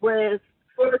nowadays with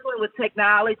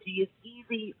technology. It's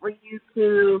easy for you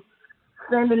to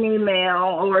send an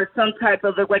email or some type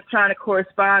of electronic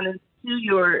correspondence to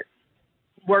your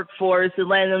workforce and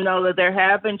letting them know that there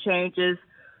have been changes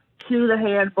to the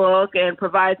handbook, and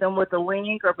provide them with a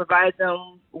link or provide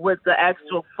them with the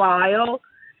actual file,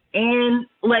 and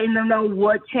letting them know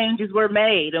what changes were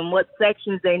made and what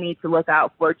sections they need to look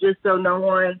out for, just so no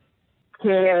one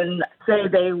can say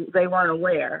they weren't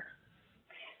aware.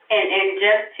 And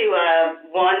just to,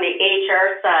 on the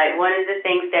HR side, one of the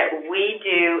things that we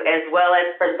do, as well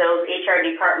as for those HR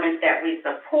departments that we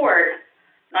support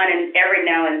on an every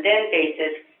now and then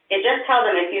basis, is just tell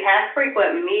them if you have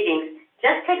frequent meetings,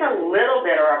 just take a little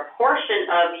bit or a portion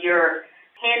of your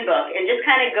handbook and just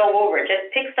kind of go over it.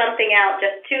 Just pick something out,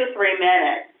 just 2 or 3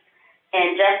 minutes,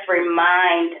 and just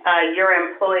remind your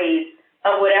employees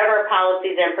of whatever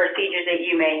policies and procedures that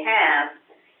you may have.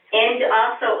 And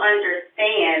also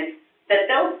understand that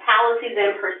those policies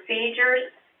and procedures,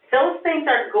 those things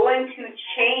are going to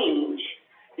change,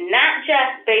 not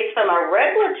just based from a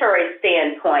regulatory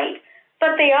standpoint,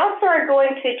 but they also are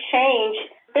going to change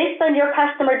based on your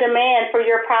customer demand for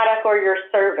your product or your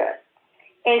service.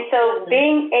 And so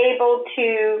being able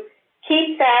to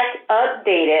keep that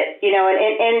updated,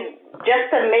 and just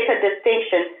to make a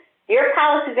distinction, your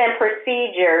policies and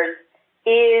procedures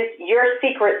is your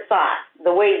secret sauce,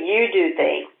 the way you do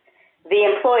things. The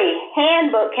employee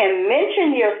handbook can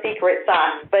mention your secret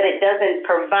sauce, but it doesn't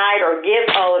provide or give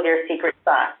all of your secret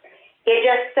sauce. It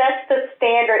just sets the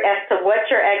standard as to what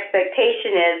your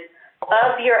expectation is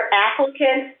of your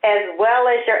applicants as well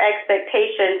as your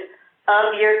expectations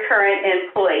of your current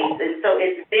employees. And so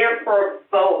it's there for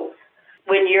both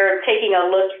when you're taking a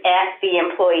look at the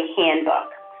employee handbook.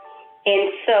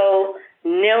 And so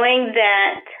knowing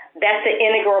that that's an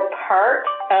integral part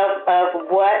of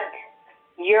what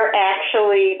you're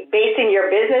actually basing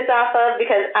your business off of,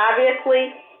 because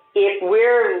obviously if we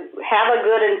have a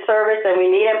good in service and we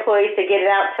need employees to get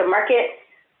it out to market,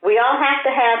 we all have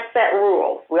to have set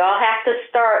rules. We all have to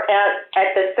start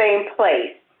at the same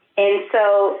place. And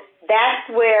so that's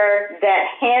where that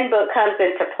handbook comes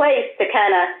into place to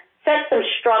kind of set some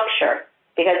structure.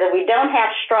 Because if we don't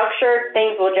have structure,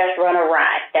 things will just run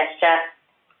awry. That's just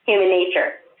human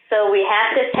nature. So we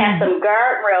have to have some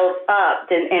guardrails up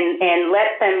and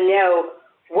let them know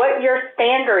what your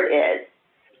standard is.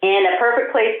 And a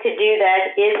perfect place to do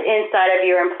that is inside of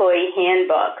your employee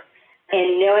handbook.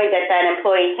 And knowing that that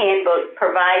employee handbook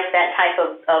provides that type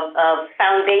of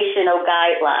foundational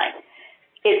guideline.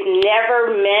 It's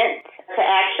never meant to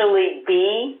actually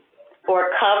be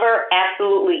or cover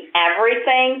absolutely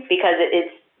everything, because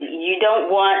you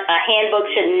don't want, a handbook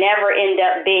should never end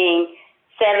up being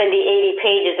 70, 80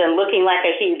 pages and looking like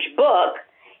a huge book.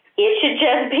 It should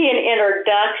just be an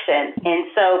introduction. And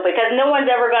so, because no one's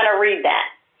ever going to read that.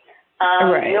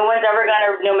 Right. No one's ever going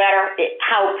to, no matter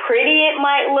how pretty it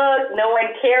might look, no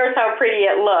one cares how pretty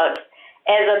it looks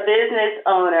as a business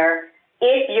owner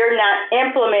if you're not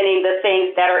implementing the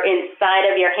things that are inside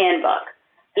of your handbook.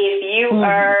 If you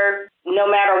are, no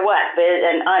matter what,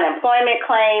 an unemployment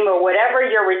claim or whatever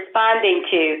you're responding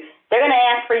to, they're going to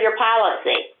ask for your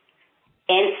policy.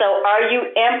 And so are you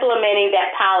implementing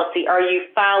that policy? Are you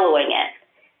following it?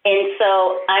 And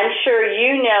so I'm sure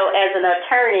you know, as an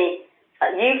attorney,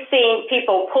 you've seen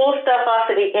people pull stuff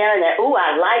off of the internet. Ooh,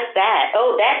 I like that.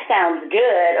 Oh, that sounds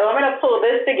good. Oh, I'm going to pull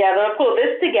this together.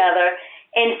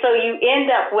 And so you end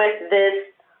up with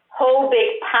this whole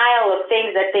big pile of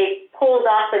things that they pulled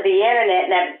off of the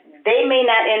internet that they may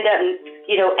not end up,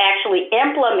 actually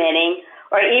implementing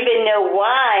or even know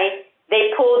why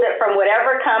they pulled it from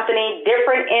whatever company,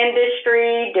 different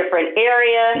industry, different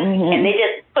area, and they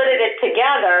just put it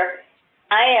together.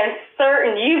 I am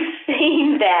certain you've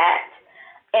seen that.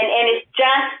 And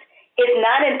it's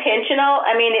not intentional.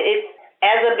 I mean, it's,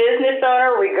 as a business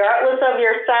owner, regardless of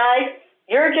your size,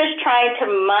 you're just trying to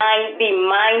be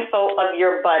mindful of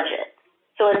your budget.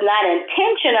 So it's not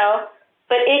intentional,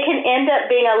 but it can end up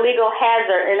being a legal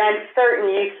hazard, and I'm certain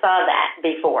you saw that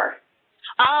before.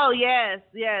 Oh, yes,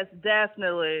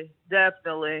 definitely.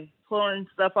 Pulling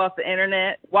stuff off the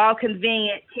internet, while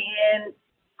convenient, can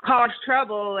cause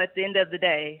trouble at the end of the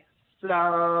day.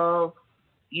 So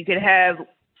you could have,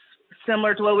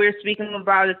 similar to what we were speaking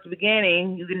about at the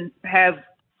beginning, you can have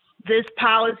this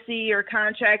policy or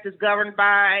contract is governed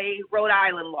by Rhode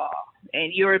Island law,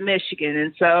 and you're in Michigan,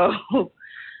 and so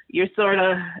you're sort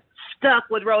of stuck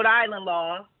with Rhode Island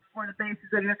law for the basis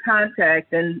of your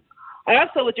contract. And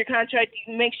also with your contract,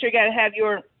 you make sure you got to have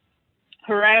your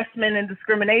harassment and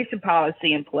discrimination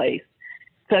policy in place,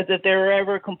 because if there were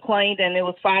ever a complaint and it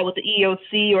was filed with the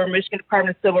EOC or Michigan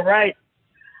Department of Civil Rights,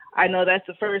 I know that's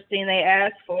the first thing they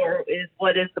ask for is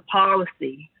what is the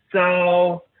policy.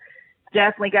 So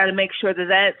definitely got to make sure that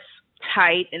that's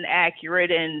tight and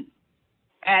accurate and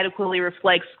adequately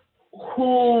reflects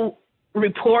who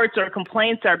reports or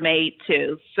complaints are made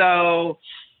to. So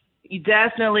you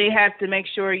definitely have to make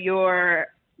sure your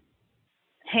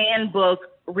handbook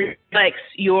reflects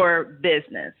your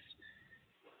business.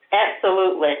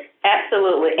 Absolutely.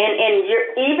 And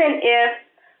you're, even if,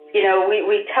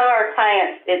 we tell our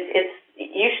clients, it's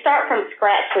you start from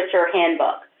scratch with your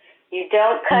handbook. You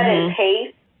don't cut and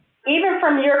paste. Even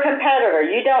from your competitor,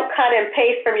 you don't cut and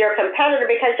paste from your competitor,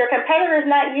 because your competitor is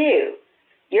not you.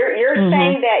 You're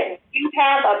saying that you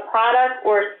have a product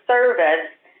or service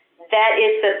that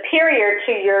is superior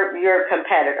to your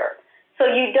competitor. So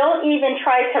you don't even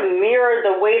try to mirror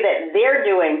the way that they're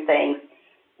doing things.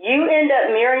 You end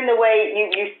up mirroring the way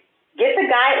you get the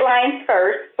guidelines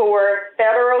first for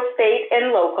federal, state,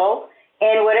 and local,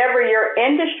 and whatever your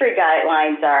industry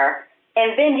guidelines are.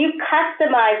 And then you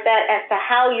customize that as to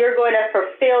how you're going to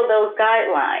fulfill those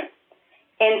guidelines.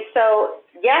 And so,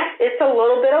 yes, it's a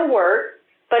little bit of work,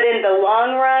 but in the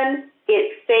long run,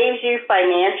 it saves you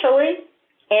financially,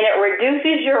 and it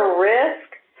reduces your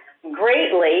risk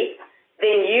greatly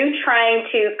than you trying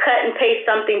to cut and paste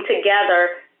something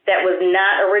together that was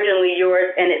not originally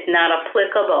yours and it's not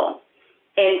applicable.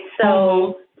 And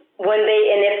so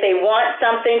if they want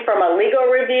something from a legal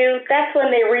review, that's when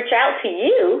they reach out to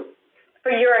you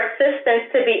for your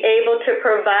assistance to be able to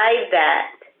provide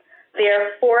that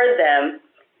there for them,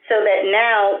 so that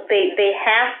now they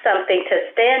have something to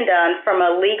stand on from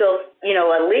a legal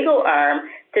arm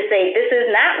to say, this is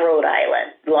not Rhode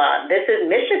Island law, this is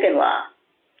Michigan law,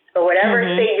 or whatever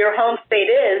state your home state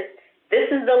is,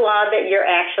 this is the law that you're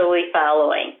actually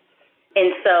following.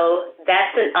 And so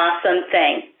that's an awesome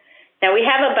thing. Now we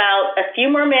have about a few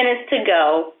more minutes to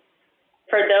go.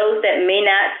 For those that may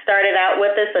not started out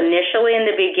with us initially in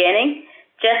the beginning,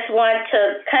 just want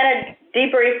to kind of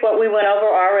debrief what we went over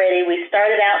already. We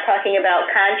started out talking about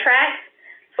contracts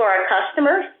for our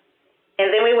customers,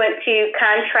 and then we went to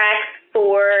contracts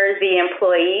for the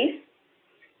employees.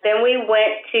 Then we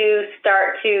went to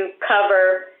start to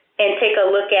cover and take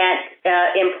a look at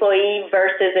employee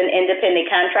versus an independent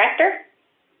contractor.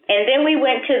 And then we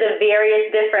went to the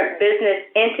various different business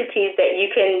entities that you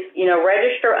can,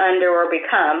 register under or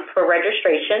become for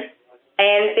registration.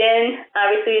 And then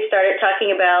obviously we started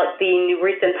talking about the new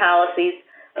recent policies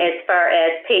as far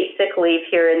as paid sick leave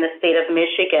here in the state of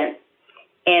Michigan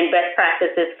and best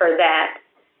practices for that,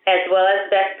 as well as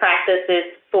best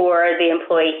practices for the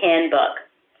employee handbook.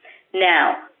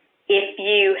 Now, if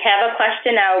you have a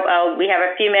question, we have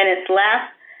a few minutes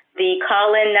left. The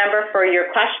call-in number for your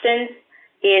questions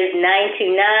is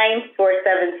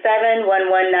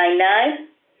 929-477-1199.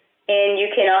 And you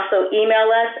can also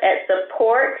email us at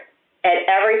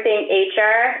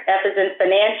support@everythinghr, F as in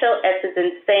financial, S as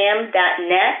in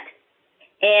Sam.net.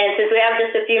 And since we have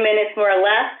just a few minutes more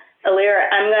left, Alira,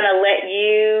 I'm going to let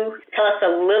you tell us a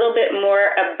little bit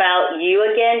more about you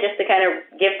again, just to kind of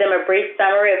give them a brief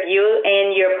summary of you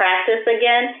and your practice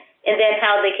again, and then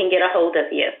how they can get a hold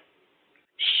of you.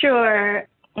 Sure.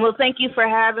 Well, thank you for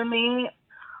having me.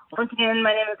 Once again,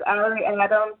 my name is Allery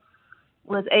Adams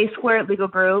with A Squared Legal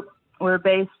Group. We're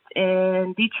based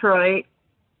in Detroit,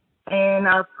 and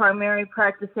our primary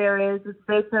practice areas is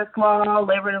business law,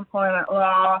 labor and employment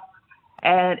law,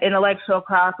 and intellectual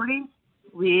property.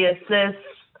 We assist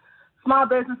small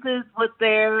businesses with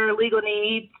their legal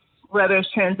needs, whether it's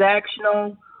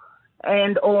transactional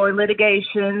and or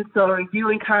litigation, so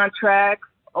reviewing contracts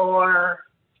or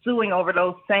suing over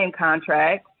those same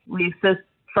contracts. We assist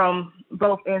from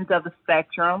both ends of the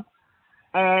spectrum.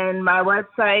 And my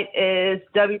website is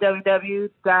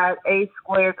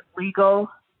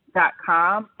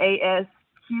www.asquaredlegal.com, ASQUARED,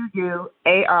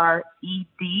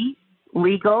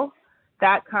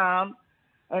 legal.com.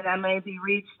 And I may be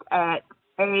reached at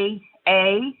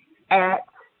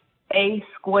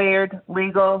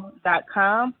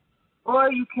aa@asquaredlegal.com,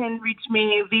 or you can reach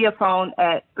me via phone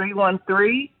at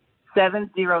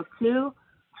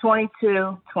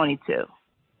 313-702-2222.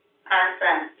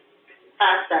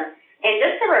 Awesome. And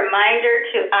just a reminder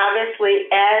to obviously,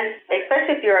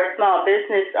 especially if you're a small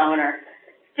business owner,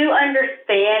 do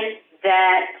understand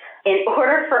that in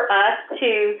order for us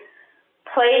to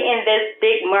play in this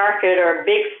big market or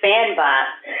big sandbox,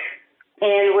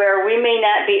 and where we may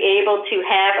not be able to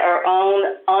have our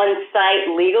own on-site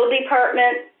legal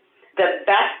department, the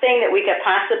best thing that we could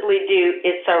possibly do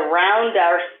is surround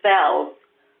ourselves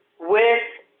with,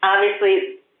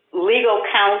 obviously, legal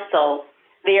counsel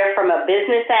there from a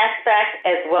business aspect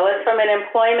as well as from an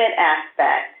employment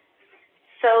aspect,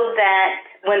 so that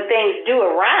when things do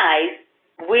arise,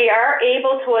 we are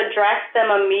able to address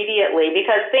them immediately,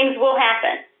 because things will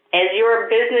happen. As you're a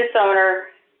business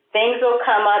owner, things will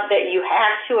come up that you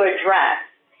have to address,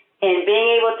 and being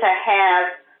able to have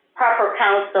proper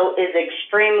counsel is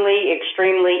extremely,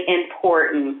 extremely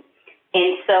important.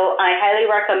 And so I highly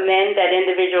recommend that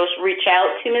individuals reach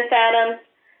out to Ms. Adams,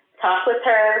 talk with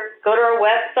her, go to her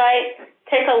website,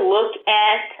 take a look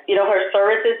at, her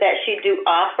services that she do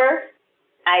offer.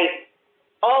 I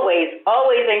always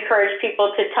encourage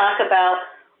people to talk about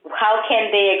how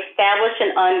can they establish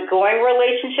an ongoing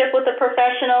relationship with a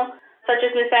professional such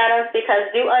as Ms. Adams, because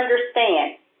do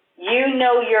understand, you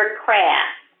know your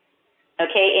craft,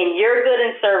 okay, and you're good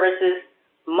in services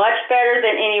much better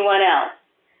than anyone else.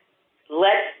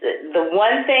 The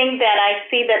one thing that I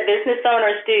see that business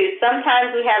owners do,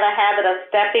 sometimes we have a habit of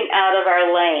stepping out of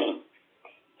our lane.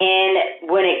 And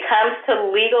when it comes to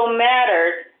legal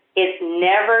matters, it's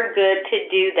never good to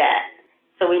do that.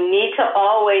 So we need to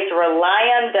always rely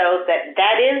on those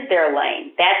that is their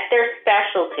lane. That's their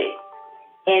specialty.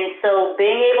 And so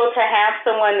being able to have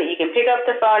someone that you can pick up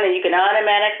the phone and you can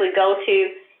automatically go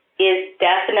to is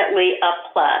definitely a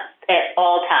plus. at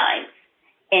all times.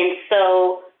 And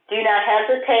so do not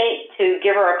hesitate to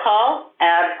give her a call.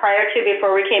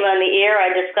 Before we came on the air,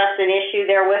 I discussed an issue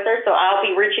there with her, so I'll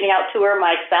be reaching out to her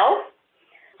myself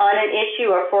on an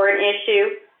issue or for an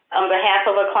issue on behalf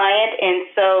of a client. And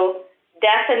so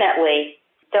definitely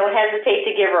don't hesitate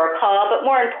to give her a call, but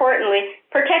more importantly,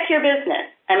 protect your business.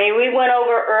 I mean, we went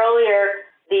over earlier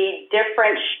the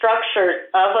different structures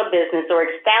of a business or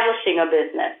establishing a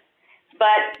business.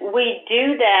 But we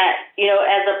do that,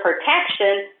 as a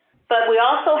protection, but we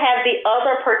also have the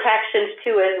other protections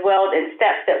too as well and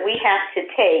steps that we have to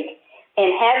take.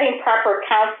 And having proper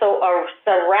counsel are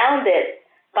surrounded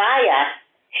by us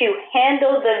to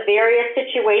handle the various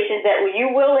situations that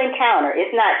you will encounter.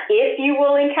 It's not if you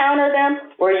will encounter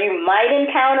them or you might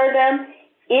encounter them.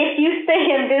 If you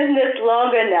stay in business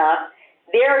long enough,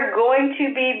 there are going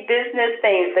to be business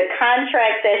things, the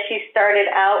contract that you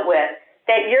started out with,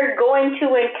 that you're going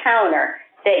to encounter,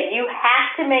 that you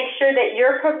have to make sure that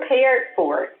you're prepared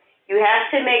for it. You have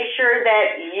to make sure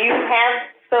that you have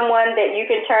someone that you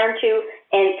can turn to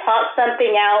and talk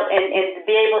something out and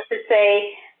be able to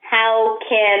say,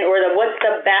 what's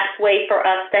the best way for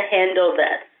us to handle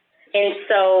this? And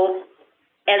so,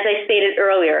 as I stated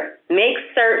earlier, make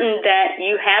certain that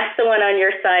you have someone on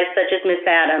your side, such as Ms.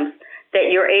 Adams,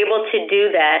 that you're able to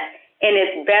do that. And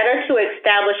it's better to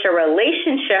establish a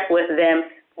relationship with them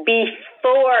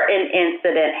before an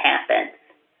incident happens.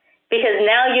 Because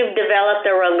now you've developed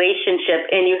a relationship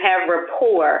and you have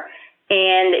rapport,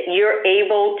 and you're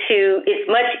able to, it's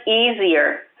much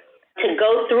easier to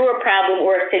go through a problem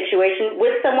or a situation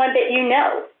with someone that you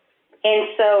know. And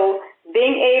so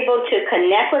being able to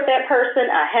connect with that person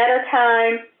ahead of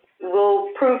time will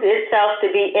prove itself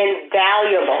to be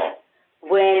invaluable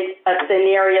when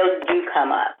scenarios do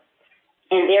come up.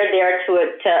 And they're there to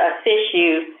assist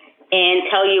you and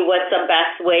tell you what's the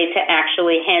best way to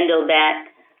actually handle that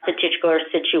particular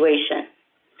situation.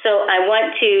 So I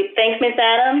want to thank Ms.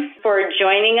 Adams for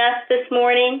joining us this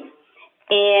morning,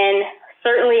 and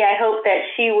certainly I hope that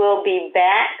she will be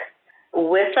back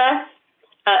with us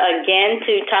again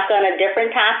to talk on a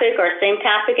different topic or same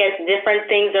topic as different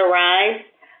things arise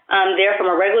there from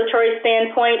a regulatory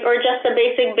standpoint or just a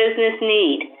basic business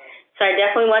need. So I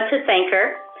definitely want to thank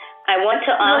her. I want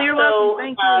to also, you're welcome.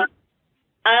 Thank you.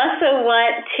 I also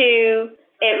want to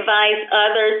advise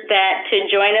others that to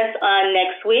join us on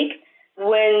next week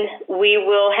when we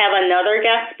will have another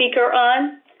guest speaker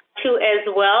on too as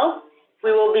well. We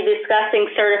will be discussing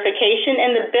certification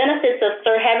and the benefits of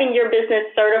having your business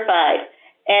certified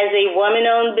as a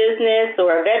woman-owned business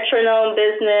or a veteran-owned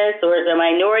business or as a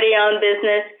minority-owned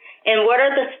business, and what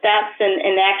are the steps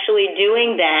in actually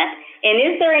doing that. And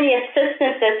is there any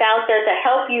assistance that's out there to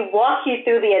help you walk you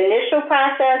through the initial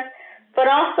process, but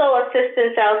also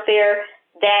assistance out there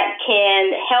that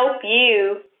can help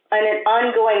you on an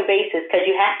ongoing basis, because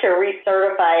you have to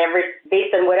recertify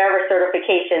based on whatever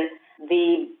certification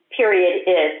the period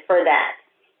is for that.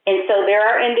 And so there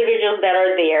are individuals that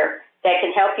are there that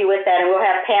can help you with that, and we'll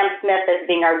have Pam Smith as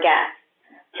being our guest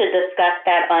to discuss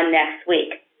that on next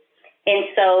week. And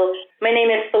so my name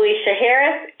is Felicia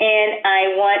Harris, and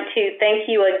I want to thank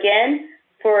you again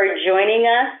for joining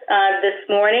us this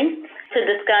morning to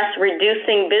discuss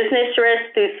reducing business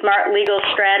risk through smart legal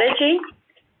strategy.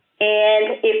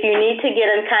 And if you need to get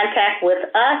in contact with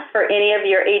us for any of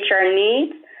your HR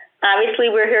needs,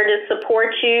 obviously we're here to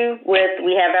support you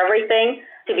we have everything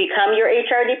to become your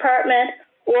HR department,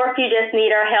 or if you just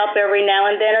need our help every now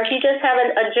and then, or if you just have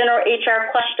a general HR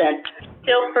question,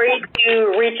 feel free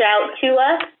to reach out to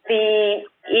us. The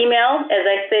email, as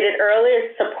I stated earlier,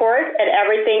 is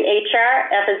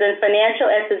support@everythinghr, F as in financial,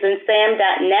 S as in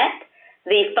Sam.net.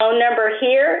 The phone number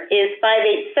here is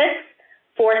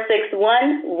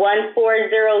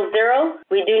 586-461-1400.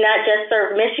 We do not just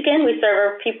serve Michigan. We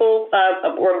serve people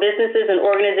or businesses and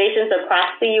organizations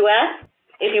across the U.S.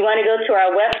 If you want to go to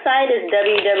our website, it's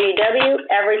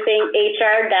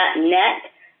www.everythinghr.net.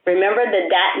 Remember the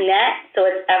 .net, so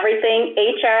it's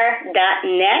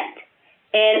everythinghr.net.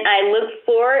 And I look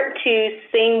forward to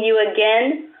seeing you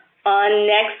again on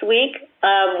next week,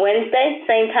 Wednesday,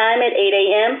 same time at 8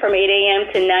 a.m., from 8 a.m.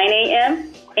 to 9 a.m.,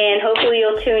 and hopefully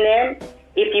you'll tune in.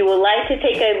 If you would like to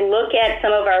take a look at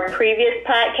some of our previous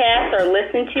podcasts or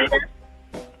listen to them,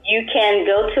 you can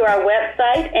go to our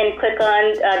website and click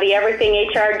on the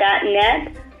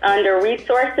everythinghr.net under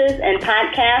resources and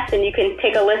podcasts, and you can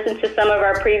take a listen to some of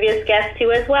our previous guests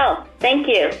too as well. Thank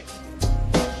you.